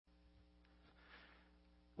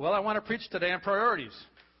Well, I want to preach today on priorities.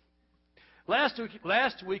 Last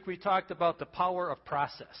week we talked about the power of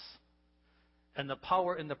process and the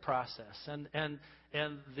power in the process. And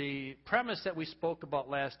the premise that we spoke about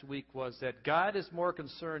last week was that God is more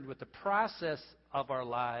concerned with the process of our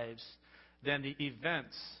lives than the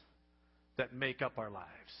events that make up our lives.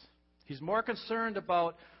 He's more concerned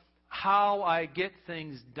about how I get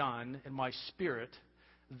things done in my spirit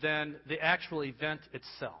than the actual event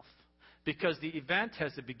itself. Because the event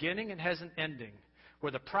has a beginning and has an ending,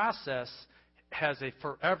 where the process has a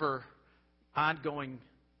forever ongoing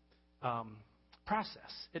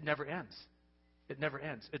process. It never ends. It never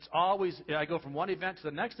ends. It's always, I go from one event to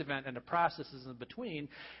the next event, and the process is in between,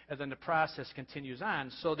 and then the process continues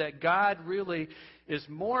on. So that God really is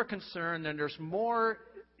more concerned, and there's more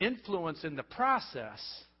influence in the process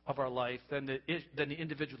of our life than the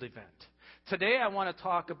individual event. Today I want to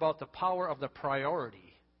talk about the power of the priority.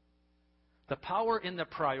 The power in the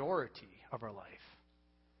priority of our life.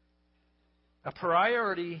 A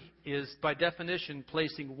priority is, by definition,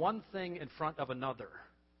 placing one thing in front of another.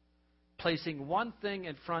 Placing one thing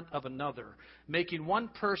in front of another. Making one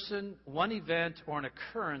person, one event, or an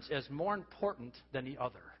occurrence as more important than the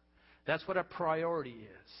other. That's what a priority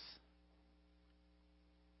is.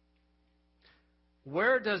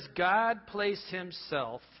 Where does God place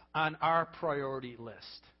Himself on our priority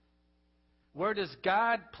list? Where does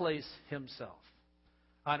God place Himself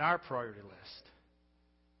on our priority list?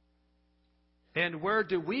 And where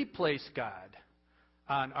do we place God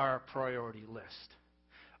on our priority list?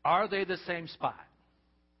 Are they the same spot?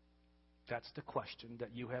 That's the question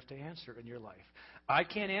that you have to answer in your life. I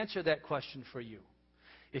can't answer that question for you.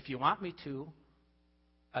 If you want me to,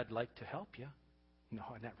 I'd like to help you. No,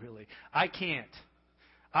 not really. I can't.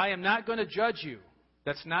 I am not going to judge you.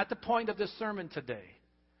 That's not the point of this sermon today.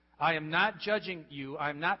 I am not judging you.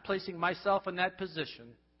 I'm not placing myself in that position.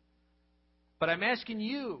 But I'm asking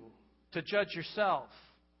you to judge yourself.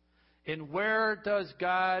 And where does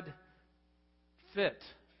God fit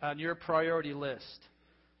on your priority list?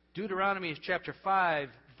 Deuteronomy chapter 5,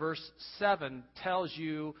 verse 7 tells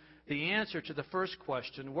you the answer to the first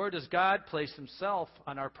question. Where does God place Himself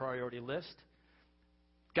on our priority list?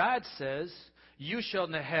 God says, "You shall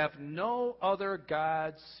have no other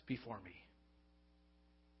gods before me."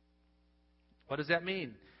 What does that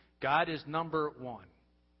mean? God is number one.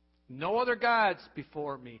 No other gods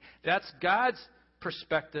before me. That's God's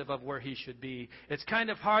perspective of where He should be. It's kind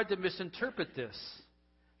of hard to misinterpret this.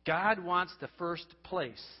 God wants the first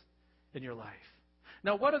place in your life.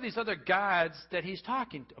 Now, what are these other gods that He's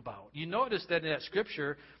talking about? You notice that in that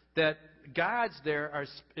scripture that gods there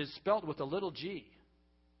is spelled with a little g.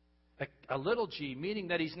 A little g, meaning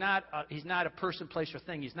that he's not a person, place, or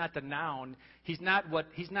thing. He's not the noun. He's not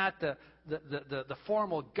the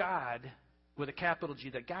formal God with a capital G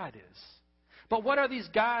that God is. But what are these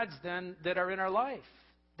gods then that are in our life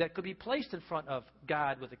that could be placed in front of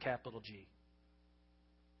God with a capital G?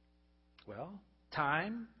 Well,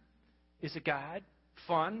 time is a God.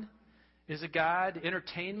 Fun is a God.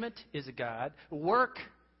 Entertainment is a God. Work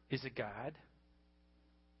is a God.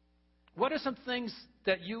 What are some things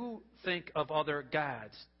that you think of other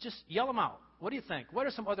gods? Just yell them out. What do you think? What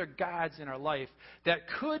are some other gods in our life that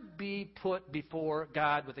could be put before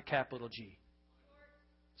God with a capital G?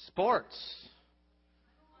 Sports.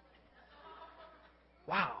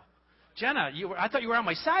 Wow. Jenna, I thought you were on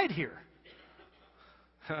my side here.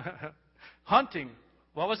 Hunting.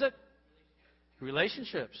 What was it?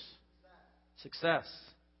 Relationships. Success.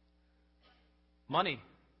 Money.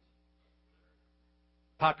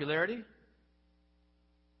 Popularity.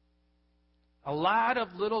 A lot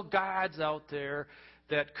of little gods out there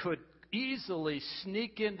that could easily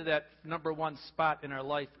sneak into that number one spot in our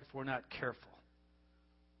life if we're not careful.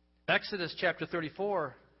 Exodus chapter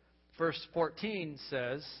 34, verse 14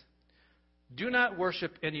 says, "Do not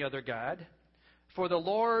worship any other god, for the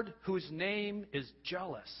Lord, whose name is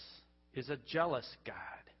jealous, is a jealous God."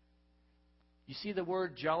 You see the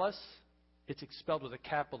word jealous? It's spelled with a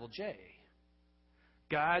capital J.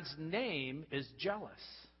 God's name is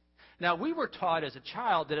jealous. Now, we were taught as a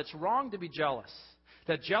child that it's wrong to be jealous,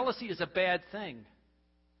 that jealousy is a bad thing.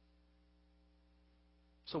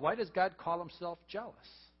 So why does God call Himself jealous?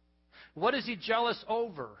 What is He jealous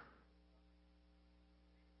over?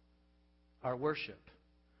 Our worship.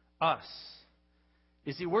 Us.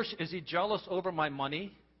 Is He jealous over my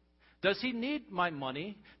money? Does He need my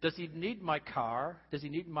money? Does He need my car? Does He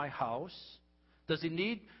need my house? Does He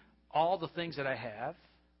need all the things that I have?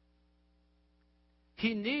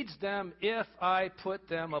 He needs them if I put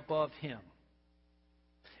them above Him.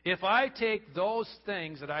 If I take those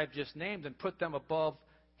things that I've just named and put them above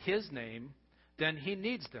His name, then He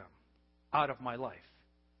needs them out of my life.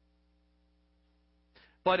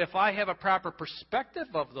 But if I have a proper perspective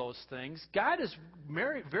of those things, God is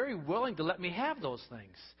very, very willing to let me have those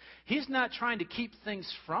things. He's not trying to keep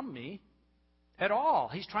things from me at all.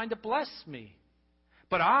 He's trying to bless me.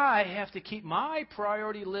 But I have to keep my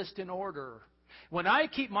priority list in order. When I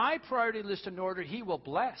keep my priority list in order, He will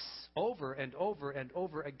bless over and over and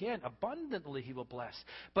over again. Abundantly He will bless.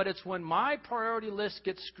 But it's when my priority list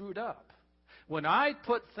gets screwed up, when I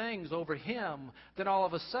put things over Him, then all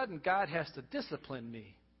of a sudden God has to discipline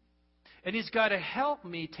me. And He's got to help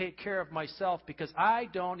me take care of myself because I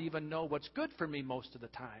don't even know what's good for me most of the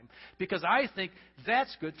time. Because I think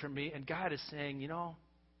that's good for me, and God is saying,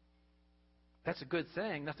 that's a good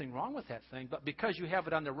thing, nothing wrong with that thing. But because you have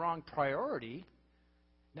it on the wrong priority,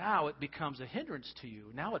 now it becomes a hindrance to you.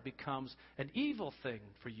 Now it becomes an evil thing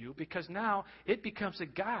for you because now it becomes a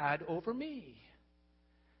God over me.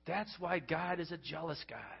 That's why God is a jealous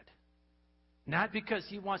God. Not because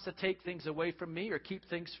He wants to take things away from me or keep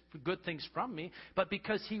good things from me, but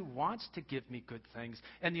because He wants to give me good things.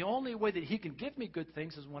 And the only way that He can give me good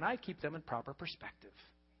things is when I keep them in proper perspective.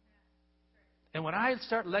 And when I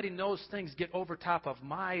start letting those things get over top of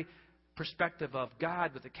my perspective of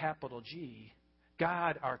God with a capital G,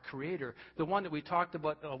 God, our Creator, the one that we talked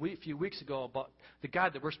about a few weeks ago, about the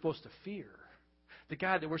God that we're supposed to fear, the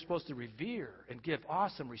God that we're supposed to revere and give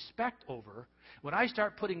awesome respect over, when I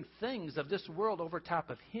start putting things of this world over top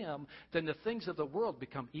of Him, then the things of the world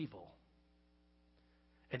become evil.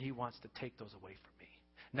 And He wants to take those away from me.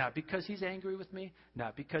 Not because He's angry with me,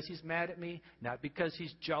 not because He's mad at me, not because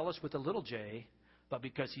He's jealous with a little j, but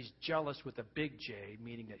because He's jealous with a big J,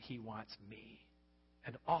 meaning that He wants me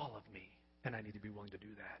and all of me. And I need to be willing to do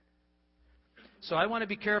that. So I want to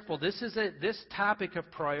be careful. This topic of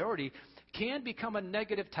priority can become a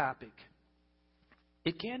negative topic.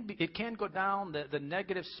 It can go down the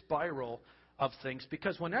negative spiral of things,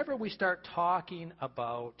 because whenever we start talking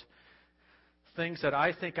about things that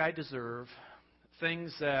I think I deserve,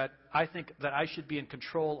 things that I think that I should be in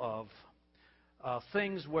control of,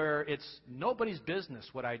 things where it's nobody's business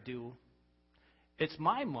what I do, it's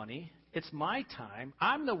my money, it's my time.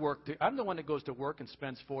 I'm the one that goes to work and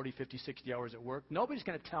spends 40, 50, 60 hours at work. Nobody's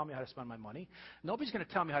going to tell me how to spend my money. Nobody's going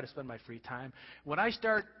to tell me how to spend my free time.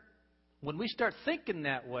 When we start thinking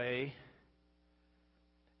that way,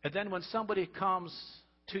 and then when somebody comes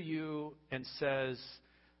to you and says,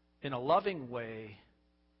 in a loving way,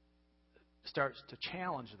 starts to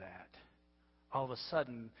challenge that, all of a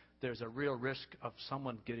sudden there's a real risk of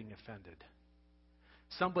someone getting offended.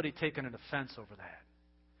 Somebody taking an offense over that.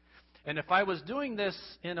 And if I was doing this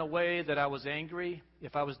in a way that I was angry,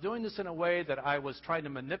 if I was doing this in a way that I was trying to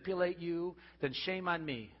manipulate you, then shame on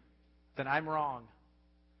me. Then I'm wrong.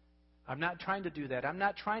 I'm not trying to do that. I'm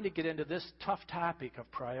not trying to get into this tough topic of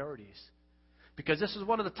priorities, because this is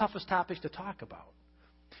one of the toughest topics to talk about.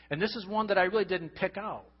 And this is one that I really didn't pick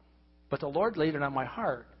out, but the Lord laid it on my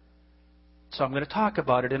heart. So I'm going to talk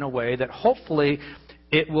about it in a way that hopefully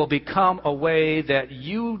it will become a way that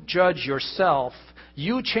you judge yourself.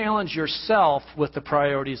 You challenge yourself with the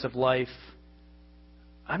priorities of life.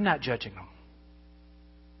 I'm not judging them,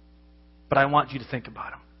 but I want you to think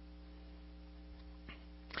about them.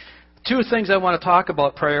 Two things I want to talk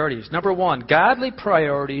about priorities. Number one, godly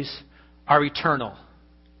priorities are eternal.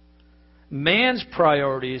 Man's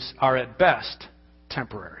priorities are at best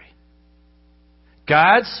temporary.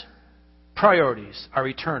 God's priorities are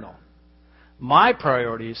eternal. My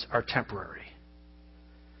priorities are temporary.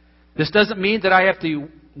 This doesn't mean that I have to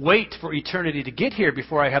wait for eternity to get here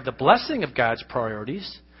before I have the blessing of God's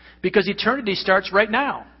priorities, because eternity starts right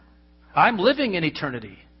now. I'm living in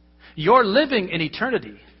eternity. You're living in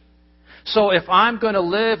eternity. So if I'm going to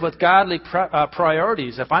live with godly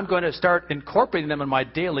priorities, if I'm going to start incorporating them in my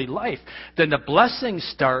daily life, then the blessing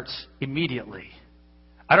starts immediately.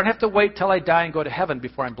 I don't have to wait till I die and go to heaven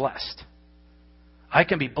before I'm blessed. I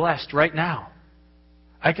can be blessed right now.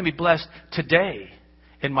 I can be blessed today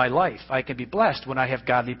in my life. I can be blessed when I have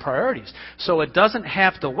godly priorities. So it doesn't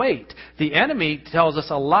have to wait. The enemy tells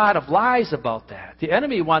us a lot of lies about that. The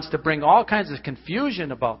enemy wants to bring all kinds of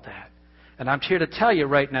confusion about that. And I'm here to tell you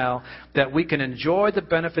right now that we can enjoy the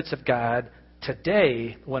benefits of God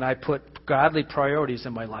today when I put godly priorities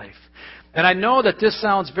in my life. And I know that this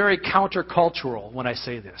sounds very countercultural when I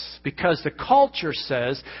say this, because the culture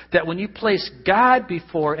says that when you place God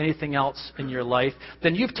before anything else in your life,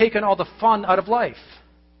 then you've taken all the fun out of life.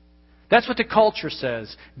 That's what the culture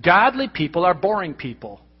says. Godly people are boring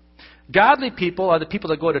people. Godly people are the people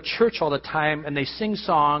that go to church all the time and they sing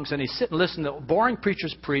songs and they sit and listen to boring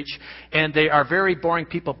preachers preach, and they are very boring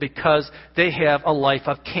people because they have a life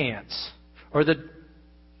of can'ts, Or the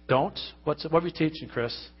don'ts? What are we teaching,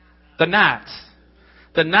 Chris? The knots.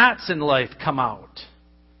 The knots in life come out.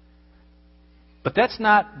 But that's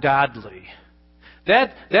not godly.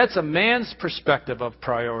 That's a man's perspective of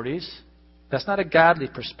priorities. That's not a godly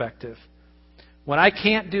perspective. When I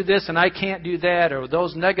can't do this and I can't do that, or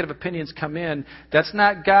those negative opinions come in, that's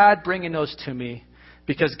not God bringing those to me.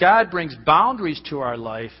 Because God brings boundaries to our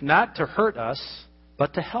life, not to hurt us,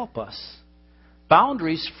 but to help us.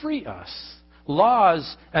 Boundaries free us.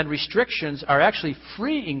 Laws and restrictions are actually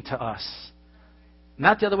freeing to us.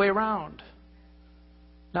 Not the other way around.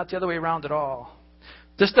 Not the other way around at all.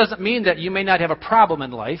 This doesn't mean that you may not have a problem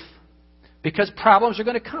in life, because problems are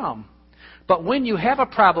going to come. But when you have a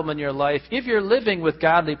problem in your life, if you're living with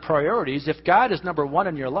godly priorities, if God is number one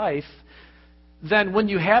in your life, then when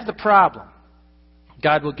you have the problem,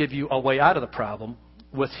 God will give you a way out of the problem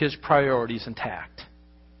with His priorities intact.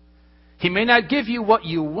 He may not give you what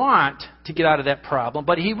you want to get out of that problem,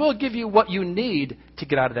 but He will give you what you need to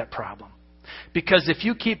get out of that problem. Because if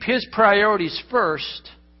you keep His priorities first,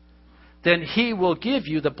 then He will give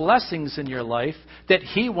you the blessings in your life that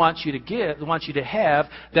He wants you to have,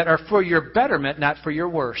 that are for your betterment, not for your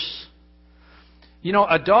worse. You know,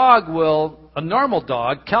 a normal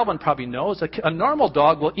dog, Calvin probably knows, a normal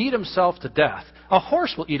dog will eat himself to death. A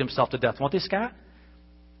horse will eat himself to death, won't they, Scott?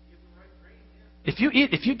 If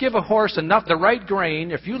you give a horse the right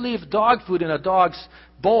grain, if you leave dog food in a dog's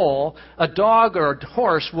bowl, a dog or a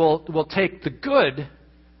horse will take the good,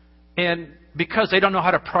 and because they don't know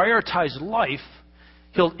how to prioritize life,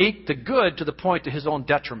 he'll eat the good to the point to his own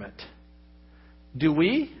detriment. Do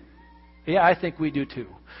we? Yeah, I think we do too.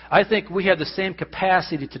 I think we have the same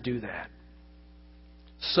capacity to do that.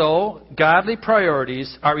 So, godly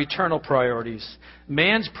priorities are eternal priorities.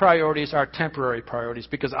 Man's priorities are temporary priorities,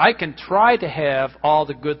 because I can try to have all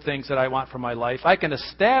the good things that I want for my life. I can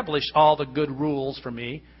establish all the good rules for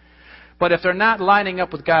me. But if they're not lining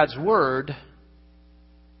up with God's Word,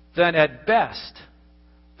 then at best,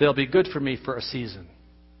 they'll be good for me for a season.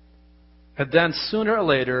 And then sooner or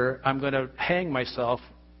later, I'm going to hang myself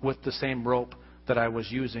with the same rope that I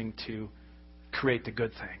was using to create the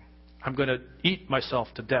good thing. I'm going to eat myself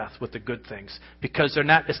to death with the good things, because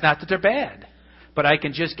it's not that they're bad, but I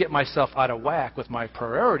can just get myself out of whack with my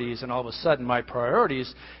priorities, and all of a sudden my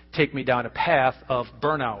priorities take me down a path of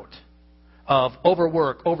burnout, of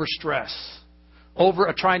overwork, overstress,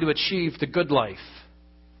 trying to achieve the good life.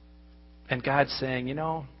 And God's saying,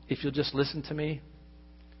 if you'll just listen to me,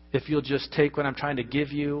 if you'll just take what I'm trying to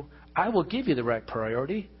give you, I will give you the right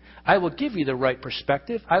priority. I will give you the right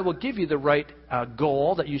perspective. I will give you the right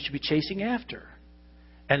goal that you should be chasing after.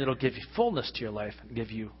 And it'll give you fullness to your life and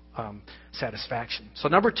give you satisfaction. So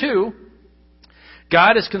number 2,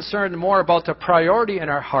 God is concerned more about the priority in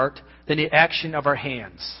our heart than the action of our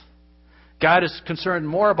hands. God is concerned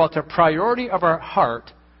more about the priority of our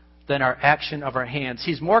heart than our action of our hands.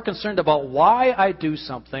 He's more concerned about why I do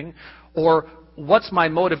something or what's my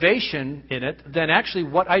motivation in it than actually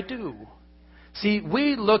what I do. See,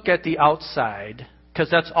 we look at the outside because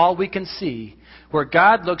that's all we can see, where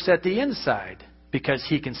God looks at the inside because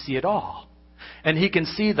He can see it all. And He can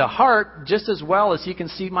see the heart just as well as He can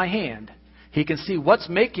see my hand. He can see what's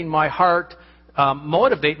making my heart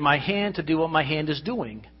motivate my hand to do what my hand is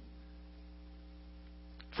doing.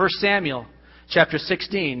 1 Samuel chapter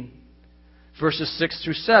 16, verses 6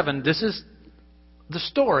 through 7, this is the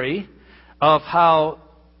story of how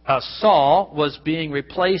Saul was being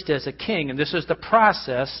replaced as a king, and this is the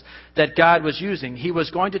process that God was using. He was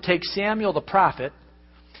going to take Samuel the prophet,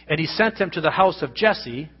 and He sent him to the house of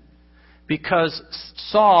Jesse because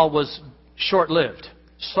Saul was short-lived.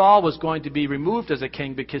 Saul was going to be removed as a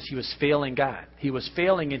king because he was failing God. He was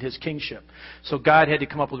failing in his kingship. So God had to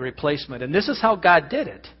come up with a replacement. And this is how God did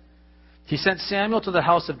it. He sent Samuel to the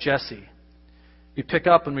house of Jesse. We pick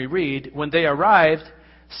up and we read, when they arrived,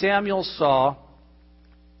 Samuel saw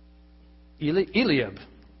Eliab.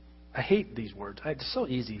 I hate these words. It's so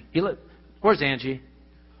easy. Where's Angie?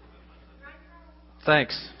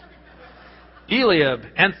 Thanks. Eliab,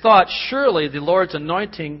 and thought, surely the Lord's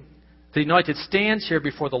anointed stands here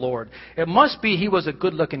before the Lord. It must be he was a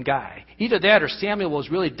good-looking guy. Either that or Samuel was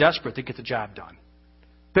really desperate to get the job done.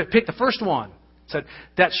 But pick the first one. Said,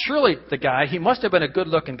 that's surely the guy. He must have been a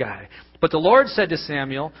good-looking guy. But the Lord said to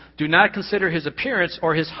Samuel, do not consider his appearance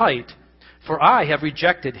or his height, for I have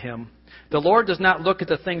rejected him. The Lord does not look at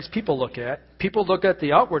the things people look at. People look at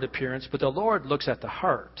the outward appearance, but the Lord looks at the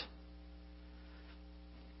heart.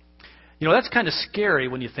 That's kind of scary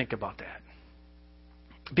when you think about that.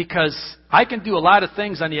 Because I can do a lot of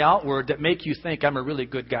things on the outward that make you think I'm a really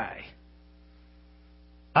good guy.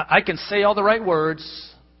 I can say all the right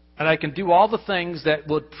words. And I can do all the things that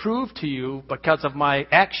would prove to you, because of my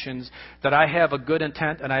actions, that I have a good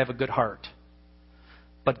intent and I have a good heart.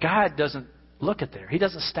 But God doesn't look at there. He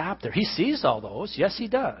doesn't stop there. He sees all those. Yes, He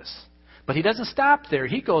does. But He doesn't stop there.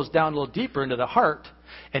 He goes down a little deeper into the heart,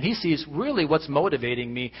 and He sees really what's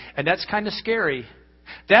motivating me. And that's kind of scary.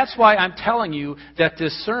 That's why I'm telling you that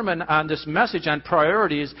this sermon on this message on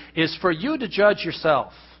priorities is for you to judge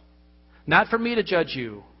yourself. Not for me to judge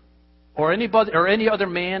you. Or anybody or any other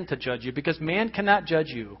man to judge you, because man cannot judge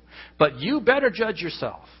you. But you better judge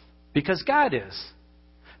yourself, because God is.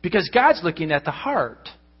 Because God's looking at the heart.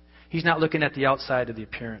 He's not looking at the outside of the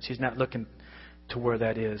appearance. He's not looking to where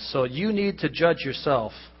that is. So you need to judge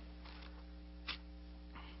yourself.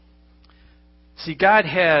 See, God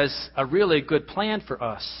has a really good plan for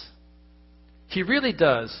us. He really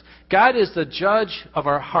does. God is the judge of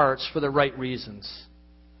our hearts for the right reasons.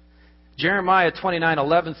 Jeremiah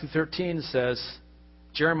 29:11-13 says,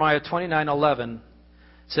 Jeremiah 29:11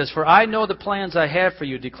 says, "For I know the plans I have for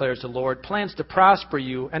you, declares the Lord, plans to prosper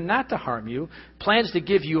you and not to harm you, plans to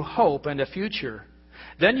give you hope and a future.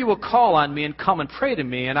 Then you will call on me and come and pray to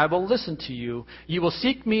me, and I will listen to you. You will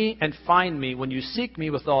seek me and find me when you seek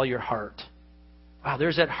me with all your heart." Wow,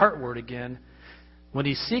 there's that heart word again. When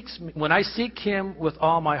I seek Him with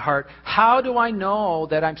all my heart, how do I know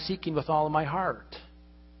that I'm seeking with all of my heart?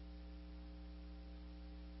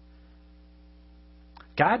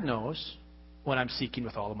 God knows when I'm seeking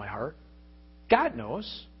with all of my heart. God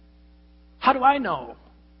knows. How do I know?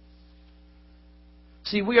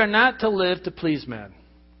 See, we are not to live to please men.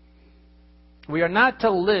 We are not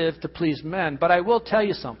to live to please men. But I will tell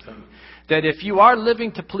you something. That if you are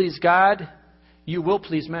living to please God, you will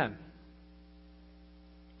please men.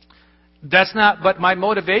 But my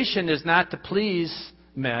motivation is not to please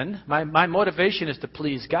men. My motivation is to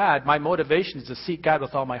please God. My motivation is to seek God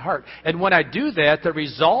with all my heart. And when I do that, the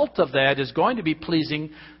result of that is going to be pleasing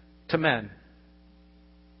to men.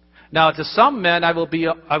 Now, to some men, I will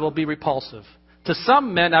be repulsive. To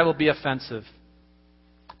some men, I will be offensive.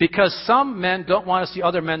 Because some men don't want to see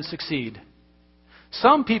other men succeed.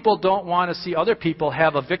 Some people don't want to see other people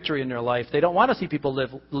have a victory in their life. They don't want to see people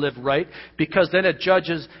live right, because then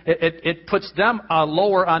it puts them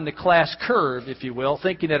lower on the class curve, if you will,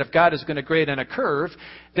 thinking that if God is going to grade on a curve,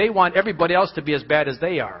 they want everybody else to be as bad as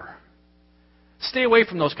they are. Stay away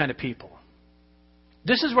from those kind of people.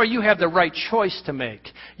 This is where you have the right choice to make.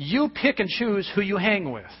 You pick and choose who you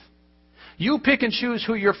hang with. You pick and choose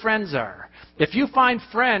who your friends are. If you find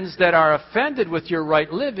friends that are offended with your right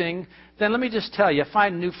living, then let me just tell you,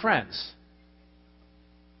 find new friends.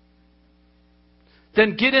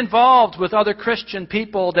 Then get involved with other Christian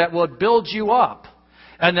people that will build you up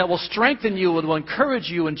and that will strengthen you and will encourage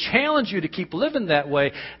you and challenge you to keep living that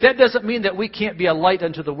way. That doesn't mean that we can't be a light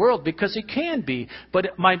unto the world, because it can be.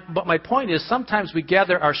 But my point is, sometimes we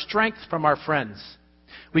gather our strength from our friends.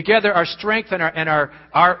 We gather our strength and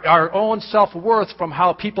our own self-worth from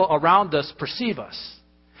how people around us perceive us.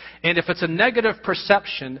 And if it's a negative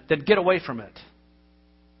perception, then get away from it.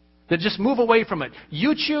 Then just move away from it.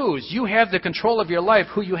 You choose. You have the control of your life,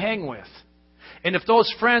 who you hang with. And if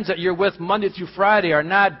those friends that you're with Monday through Friday are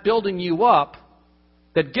not building you up,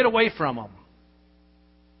 then get away from them.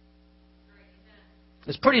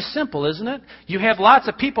 It's pretty simple, isn't it? You have lots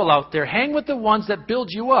of people out there. Hang with the ones that build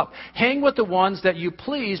you up. Hang with the ones that you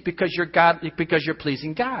please because you're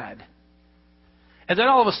pleasing God. And then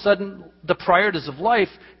all of a sudden, the priorities of life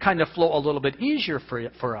kind of flow a little bit easier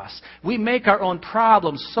for us. We make our own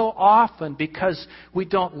problems so often because we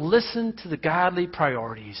don't listen to the godly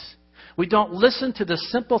priorities. We don't listen to the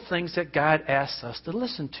simple things that God asks us to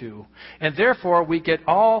listen to. And therefore, we get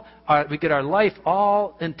our life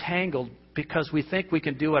all entangled because we think we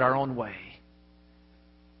can do it our own way.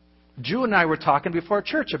 Drew and I were talking before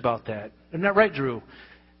church about that. Isn't that right, Drew?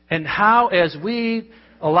 And how, as we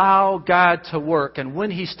allow God to work, and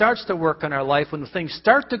when He starts to work in our life, when things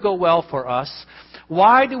start to go well for us,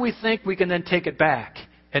 why do we think we can then take it back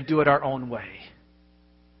and do it our own way?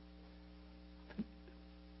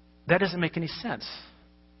 That doesn't make any sense.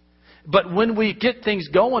 But when we get things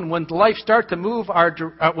going, when life starts to move,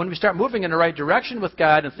 when we start moving in the right direction with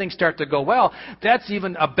God and things start to go well, that's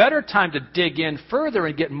even a better time to dig in further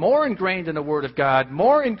and get more ingrained in the Word of God,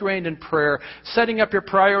 more ingrained in prayer, setting up your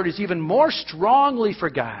priorities even more strongly for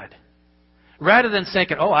God. Rather than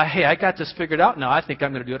thinking, I got this figured out now. I think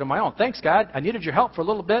I'm going to do it on my own. Thanks, God. I needed your help for a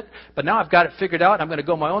little bit, but now I've got it figured out. I'm going to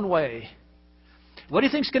go my own way. What do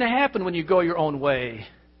you think is going to happen when you go your own way?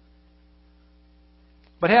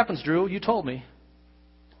 What happens, Drew? You told me.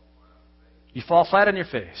 You fall flat on your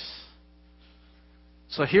face.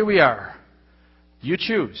 So here we are. You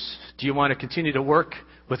choose. Do you want to continue to work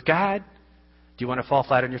With God, do you want to fall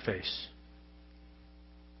flat on your face?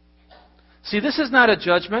 See, this is not a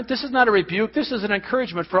judgment. This is not a rebuke. This is an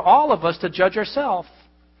encouragement for all of us to judge ourselves.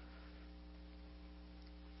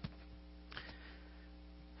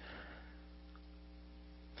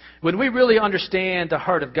 When we really understand the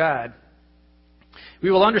heart of God,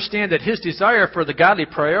 we will understand that His desire for the godly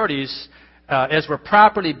priorities, as we're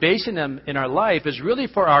properly basing them in our life, is really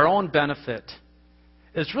for our own benefit.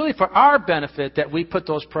 It's really for our benefit that we put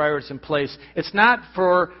those priorities in place. It's not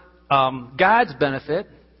for God's benefit.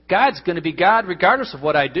 God's going to be God regardless of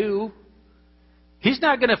what I do. He's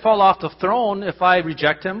not going to fall off the throne if I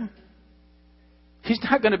reject Him. He's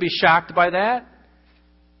not going to be shocked by that.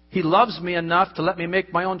 He loves me enough to let me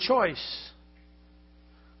make my own choice.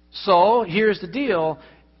 So, here's the deal.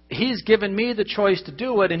 He's given me the choice to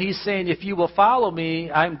do it, and He's saying, if you will follow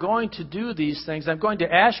me, I'm going to do these things. I'm going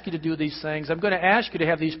to ask you to do these things. I'm going to ask you to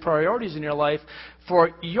have these priorities in your life for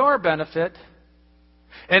your benefit.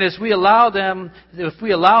 And as we allow them, if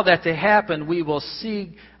we allow that to happen, we will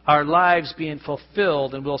see our lives being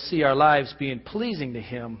fulfilled, and we'll see our lives being pleasing to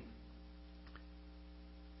Him.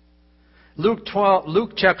 Luke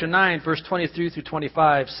chapter 9, verse 23 through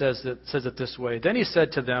 25 says it this way. Then He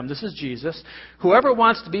said to them, this is Jesus, whoever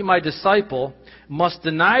wants to be my disciple must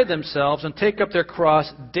deny themselves and take up their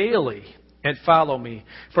cross daily and follow me.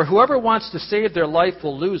 For whoever wants to save their life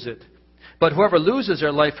will lose it, but whoever loses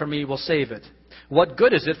their life for me will save it. What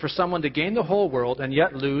good is it for someone to gain the whole world and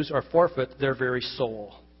yet lose or forfeit their very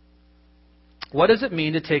soul? What does it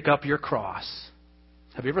mean to take up your cross?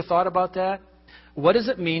 Have you ever thought about that? What does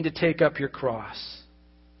it mean to take up your cross?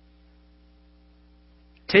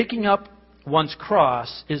 Taking up one's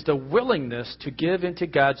cross is the willingness to give into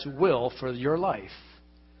God's will for your life.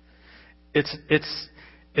 It's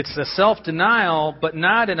a self-denial, but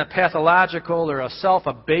not in a pathological or a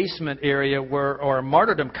self-abasement area or a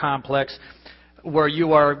martyrdom complex where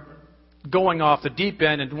you are going off the deep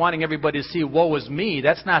end and wanting everybody to see, woe is me.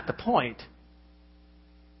 That's not the point.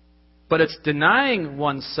 But it's denying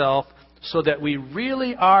oneself so that we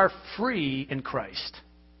really are free in Christ.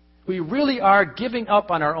 We really are giving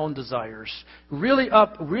up on our own desires. Really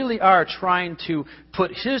are trying to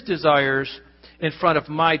put His desires in front of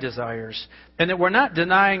my desires. And that we're not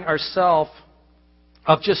denying ourselves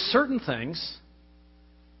of just certain things.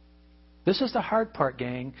 This is the hard part,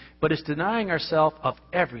 gang. But it's denying ourselves of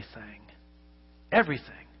everything.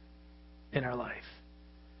 Everything in our life.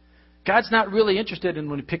 God's not really interested in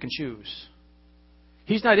when we pick and choose.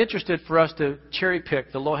 He's not interested for us to cherry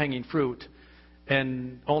pick the low-hanging fruit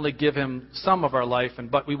and only give Him some of our life,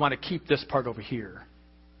 but we want to keep this part over here.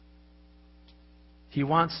 He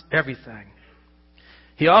wants everything.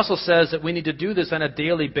 He also says that we need to do this on a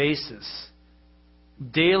daily basis.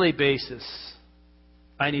 Daily basis.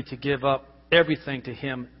 I need to give up everything to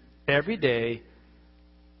Him every day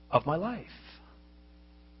of my life.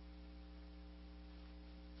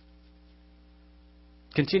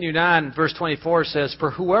 Continuing on, verse 24 says,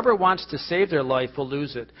 for whoever wants to save their life will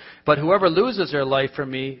lose it, but whoever loses their life for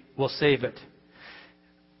me will save it.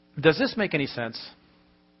 Does this make any sense?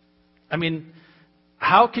 I mean,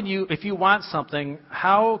 how can you, if you want something,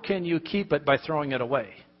 how can you keep it by throwing it away?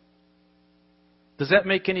 Does that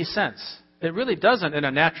make any sense? It really doesn't in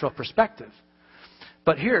a natural perspective.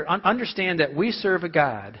 But here, understand that we serve a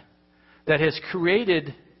God that has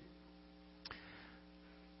created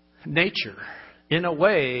nature in a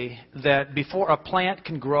way that before a plant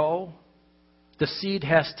can grow, the seed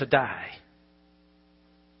has to die.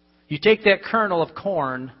 You take that kernel of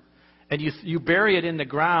corn and you bury it in the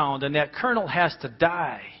ground, and that kernel has to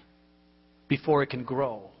die before it can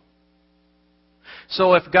grow.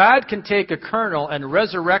 So if God can take a kernel and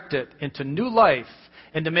resurrect it into new life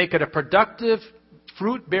and to make it a productive,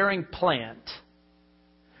 fruit-bearing plant,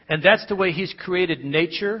 and that's the way He's created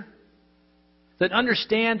nature, then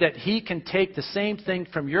understand that He can take the same thing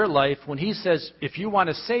from your life when He says, if you want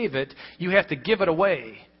to save it, you have to give it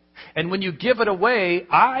away. And when you give it away,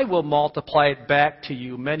 I will multiply it back to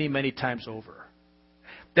you many, many times over.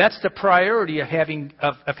 That's the priority of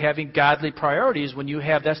having godly priorities. When you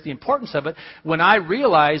have, that's the importance of it. When I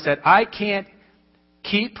realize that I can't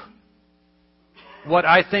keep what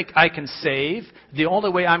I think I can save, the only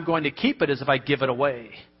way I'm going to keep it is if I give it away.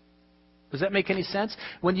 Does that make any sense?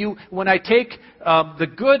 When I take the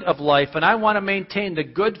good of life and I want to maintain the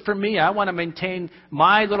good for me, I want to maintain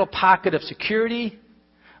my little pocket of security,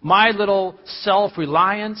 my little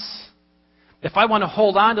self-reliance. If I want to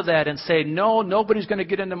hold on to that and say, no, nobody's going to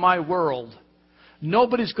get into my world.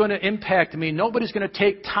 Nobody's going to impact me. Nobody's going to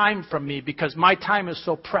take time from me because my time is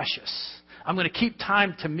so precious. I'm going to keep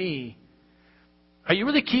time to me. Are you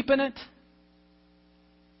really keeping it?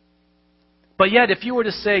 But yet, if you were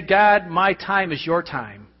to say, God, my time is your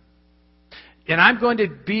time, and I'm going to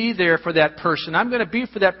be there for that person, I'm going to be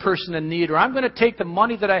for that person in need, or I'm going to take the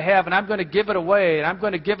money that I have and I'm going to give it away, and I'm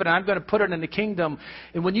going to give it and I'm going to put it in the kingdom.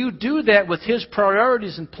 And when you do that with His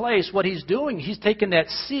priorities in place, what He's doing, He's taken that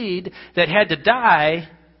seed that had to die,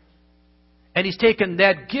 and He's taken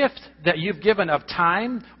that gift that you've given of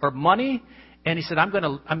time or money, and He said, I'm going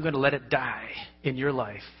to let it die in your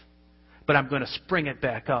life. But I'm going to spring it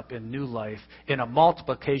back up in new life, in a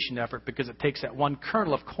multiplication effort, because it takes that one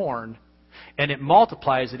kernel of corn and it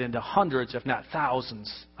multiplies it into hundreds, if not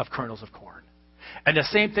thousands, of kernels of corn. And the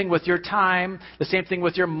same thing with your time, the same thing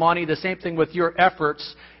with your money, the same thing with your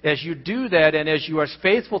efforts. As you do that and as you are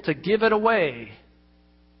faithful to give it away,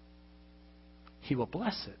 He will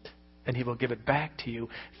bless it. And He will give it back to you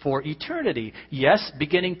for eternity. Yes,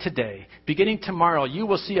 beginning today, beginning tomorrow, you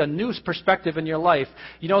will see a new perspective in your life.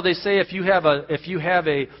 You know, they say if you have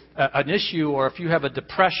an issue or if you have a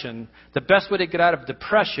depression, the best way to get out of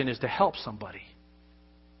depression is to help somebody.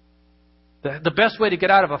 The best way to get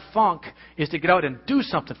out of a funk is to get out and do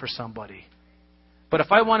something for somebody. But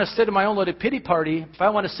if I want to sit in my own little pity party, if I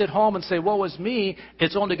want to sit home and say, woe is me,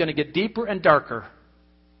 it's only going to get deeper and darker.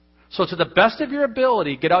 So to the best of your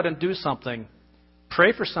ability, get out and do something.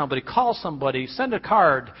 Pray for somebody, call somebody, send a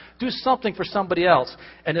card, do something for somebody else,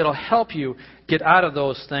 and it'll help you get out of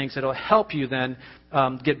those things. It'll help you then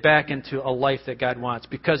get back into a life that God wants.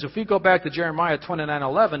 Because if we go back to Jeremiah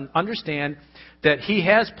 29:11, understand that He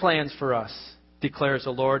has plans for us, declares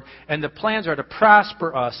the Lord, and the plans are to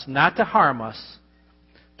prosper us, not to harm us.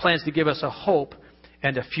 Plans to give us a hope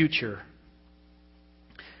and a future.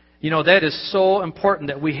 You know, that is so important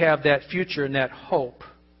that we have that future and that hope.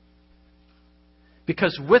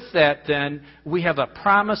 Because with that, then, we have a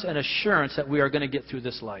promise and assurance that we are going to get through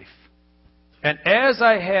this life. And as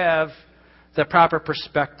I have the proper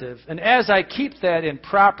perspective, and as I keep that in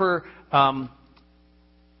proper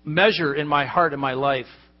measure in my heart and my life,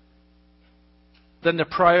 then the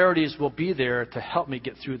priorities will be there to help me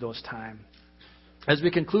get through those times. As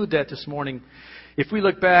we conclude that this morning, if we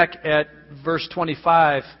look back at verse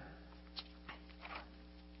 25,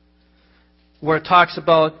 where it talks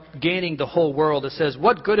about gaining the whole world, it says,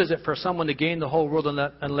 what good is it for someone to gain the whole world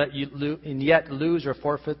and yet lose or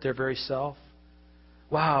forfeit their very self?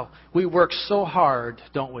 Wow, we work so hard,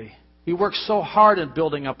 don't we? We work so hard in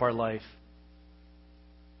building up our life.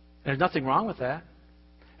 There's nothing wrong with that.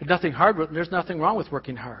 There's nothing wrong with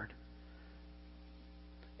working hard.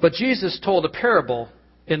 But Jesus told a parable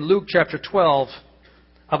in Luke chapter 12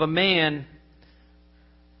 of a man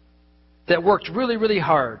that worked really, really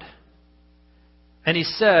hard. And he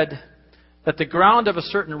said that the ground of a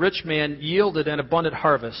certain rich man yielded an abundant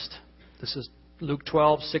harvest. This is Luke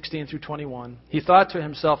 12:16 through 21. He thought to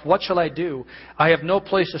himself, what shall I do? I have no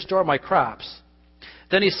place to store my crops.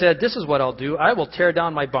 Then he said, this is what I'll do. I will tear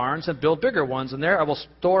down my barns and build bigger ones, and there I will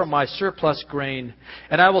store my surplus grain.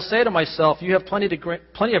 And I will say to myself, you have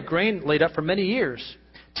plenty of grain laid up for many years.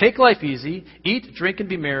 Take life easy, eat, drink, and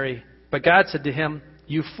be merry. But God said to him,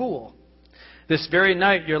 you fool. This very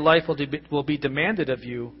night your life will be demanded of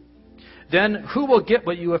you. Then who will get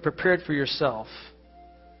what you have prepared for yourself?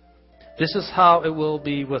 This is how it will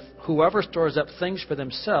be with whoever stores up things for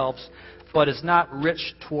themselves, but is not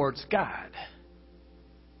rich towards God.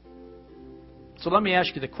 So let me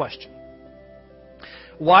ask you the question.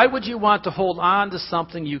 Why would you want to hold on to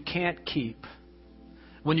something you can't keep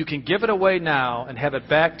when you can give it away now and have it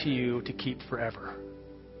back to you to keep forever?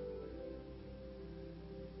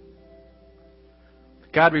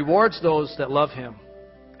 God rewards those that love Him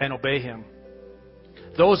and obey Him.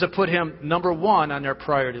 Those that put Him number one on their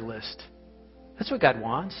priority list. That's what God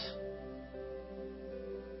wants.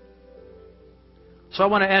 So I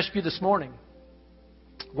want to ask you this morning,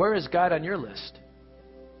 where is God on your list?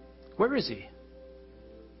 Where is He?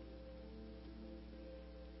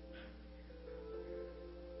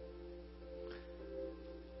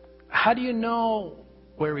 How do you know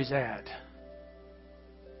where He's at?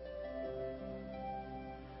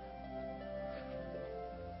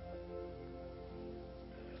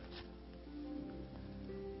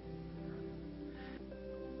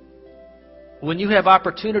 When you have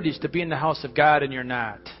opportunities to be in the house of God and you're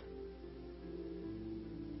not,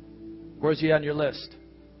 where's He on your list?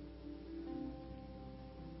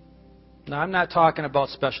 Now, I'm not talking about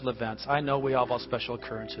special events. I know we all have special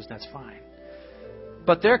occurrences, and that's fine.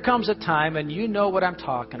 But there comes a time, and you know what I'm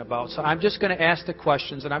talking about, so I'm just going to ask the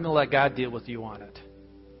questions, and I'm going to let God deal with you on it.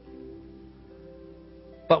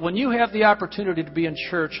 But when you have the opportunity to be in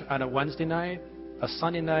church on a Wednesday night, a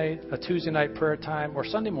Sunday night, a Tuesday night prayer time, or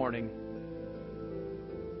Sunday morning,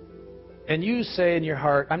 and you say in your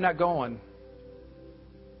heart, I'm not going.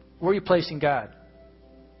 Where are you placing God?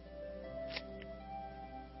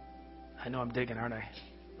 I know I'm digging, aren't I?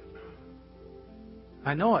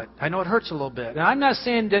 I know it. I know it hurts a little bit. And I'm not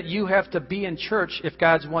saying that you have to be in church if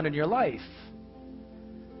God's one in your life.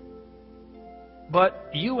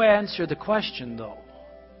 But you answer the question, though.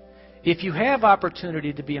 If you have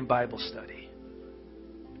opportunity to be in Bible study,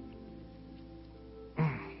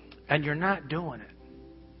 and you're not doing it,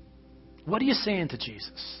 what are you saying to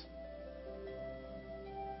Jesus?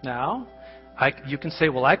 Now, you can say,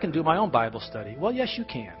 well, I can do my own Bible study. Well, yes, you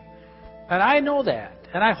can. And I know that.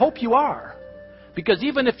 And I hope you are. Because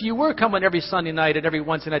even if you were coming every Sunday night and every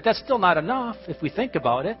Wednesday night, that's still not enough if we think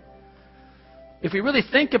about it. If we really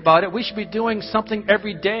think about it, we should be doing something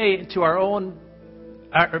every day to our own,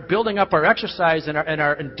 building up our exercise and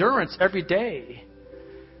our endurance every day.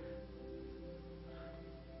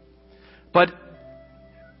 But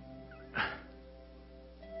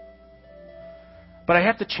I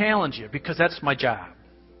have to challenge you because that's my job.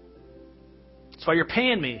 That's why you're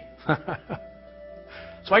paying me.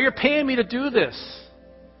 That's why you're paying me to do this.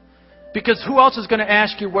 Because who else is going to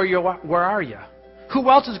ask you where are you? Who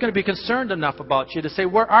else is going to be concerned enough about you to say,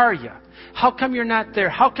 where are you? How come you're not there?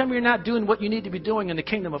 How come you're not doing what you need to be doing in the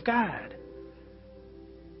kingdom of God?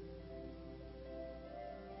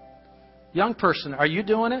 Young person, are you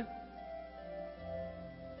doing it?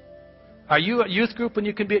 Are you at youth group when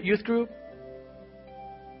you can be at youth group?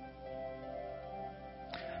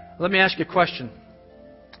 Let me ask you a question.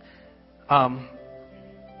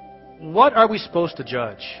 What are we supposed to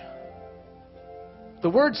judge? The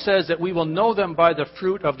Word says that we will know them by the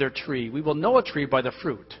fruit of their tree. We will know a tree by the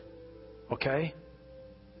fruit. Okay?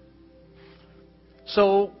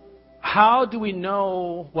 So, how do we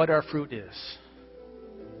know what our fruit is?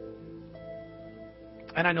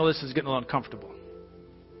 And I know this is getting a little uncomfortable.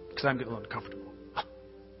 Because I'm getting a little uncomfortable.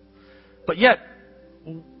 But yet,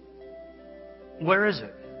 where is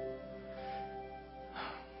it?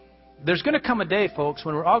 There's going to come a day, folks,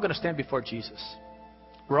 when we're all going to stand before Jesus.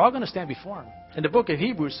 We're all going to stand before Him. And the book of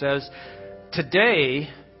Hebrews says, today,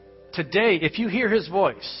 if you hear His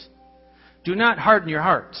voice, do not harden your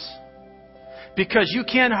hearts. Because you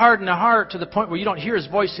can harden a heart to the point where you don't hear His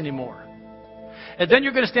voice anymore. And then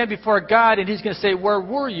you're going to stand before God and He's going to say, where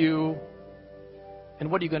were you? And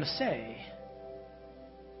what are you going to say?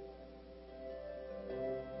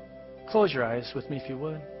 Close your eyes with me if you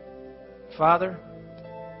would. Father,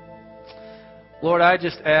 Lord, I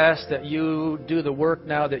just ask that you do the work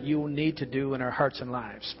now that you need to do in our hearts and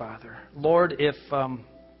lives, Father. Lord, if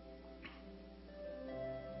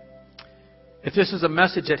this is a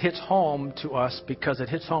message that hits home to us because it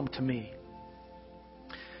hits home to me,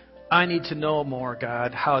 I need to know more,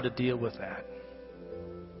 God, how to deal with that.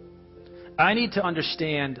 I need to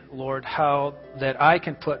understand, Lord, how that I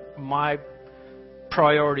can put my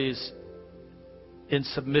priorities in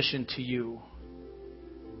submission to you.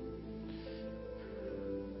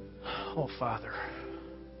 Oh, Father.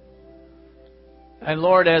 And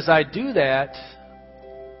Lord, as I do that,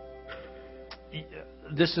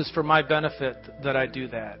 this is for my benefit that I do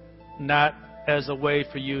that, not as a way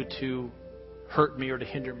for you to hurt me or to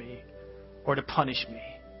hinder me or to punish me.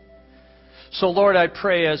 So, Lord, I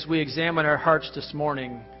pray as we examine our hearts this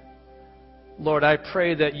morning, Lord, I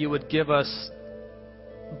pray that you would give us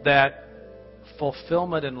that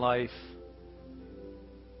fulfillment in life,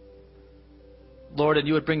 Lord, and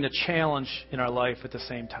you would bring the challenge in our life at the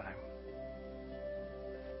same time.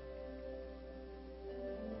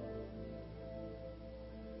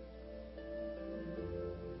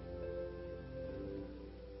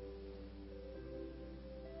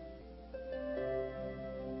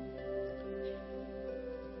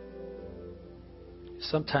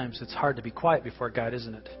 Sometimes it's hard to be quiet before God,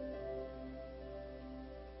 isn't it?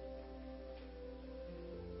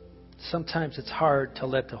 Sometimes it's hard to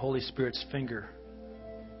let the Holy Spirit's finger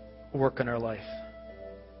work in our life.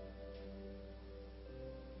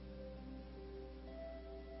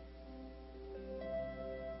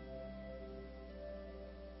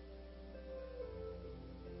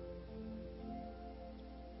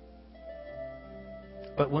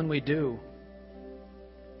 But when we do,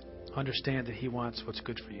 understand that He wants what's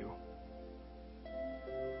good for you.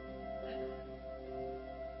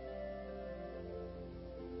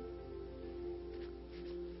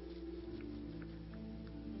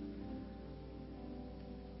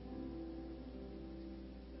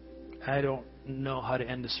 I don't know how to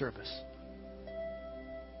end the service.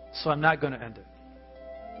 So I'm not going to end it.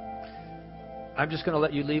 I'm just going to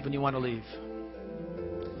let you leave when you want to leave.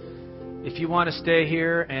 If you want to stay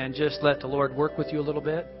here and just let the Lord work with you a little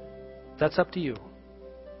bit, that's up to you.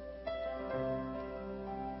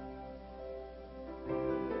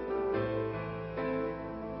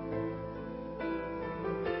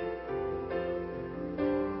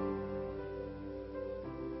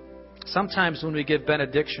 Sometimes when we give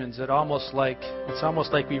benedictions, it's almost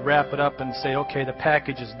like we wrap it up and say, okay, the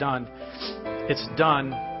package is done. It's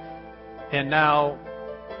done. And now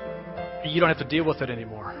you don't have to deal with it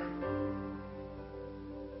anymore.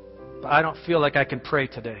 But I don't feel like I can pray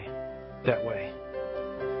today that way.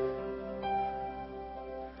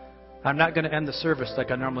 I'm not going to end the service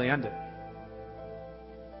like I normally end it.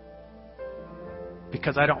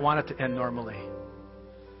 Because I don't want it to end normally.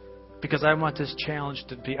 Because I want this challenge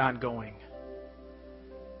to be ongoing.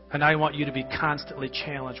 And I want you to be constantly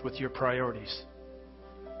challenged with your priorities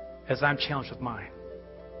as I'm challenged with mine.